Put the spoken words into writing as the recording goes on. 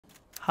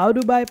How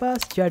to bypass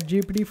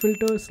ChatGPT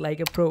filters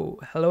like a pro.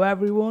 Hello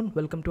everyone,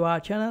 welcome to our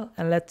channel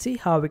and let's see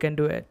how we can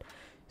do it.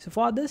 So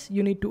for this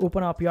you need to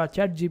open up your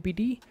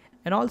ChatGPT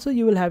and also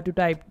you will have to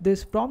type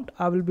this prompt.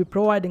 I will be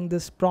providing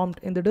this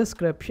prompt in the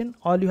description.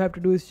 All you have to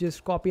do is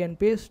just copy and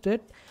paste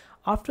it.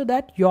 After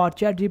that your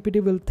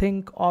ChatGPT will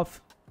think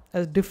of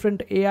a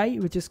different AI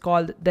which is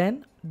called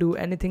then do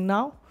anything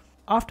now.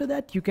 After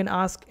that you can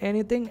ask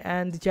anything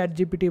and the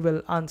ChatGPT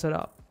will answer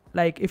up.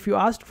 Like if you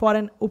asked for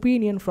an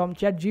opinion from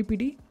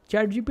ChatGPT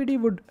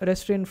would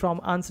refrain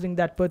from answering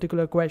that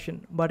particular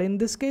question. But in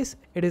this case,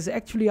 it is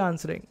actually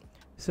answering.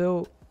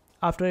 So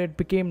after it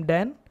became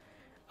done,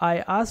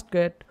 I asked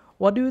it,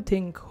 what do you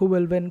think who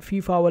will win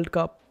FIFA World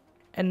Cup?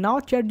 And now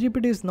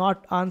ChatGPT is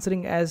not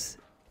answering as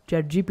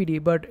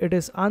ChatGPT, but it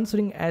is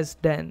answering as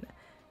Dan.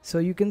 So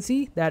you can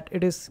see that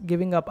it is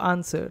giving up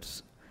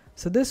answers.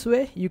 So this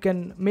way you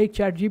can make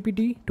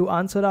ChatGPT to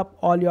answer up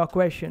all your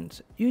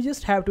questions. You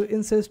just have to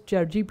insist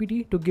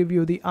ChatGPT to give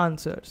you the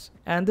answers.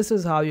 And this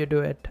is how you do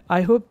it.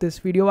 I hope this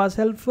video was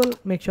helpful.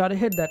 Make sure to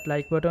hit that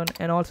like button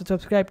and also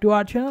subscribe to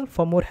our channel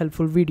for more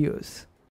helpful videos.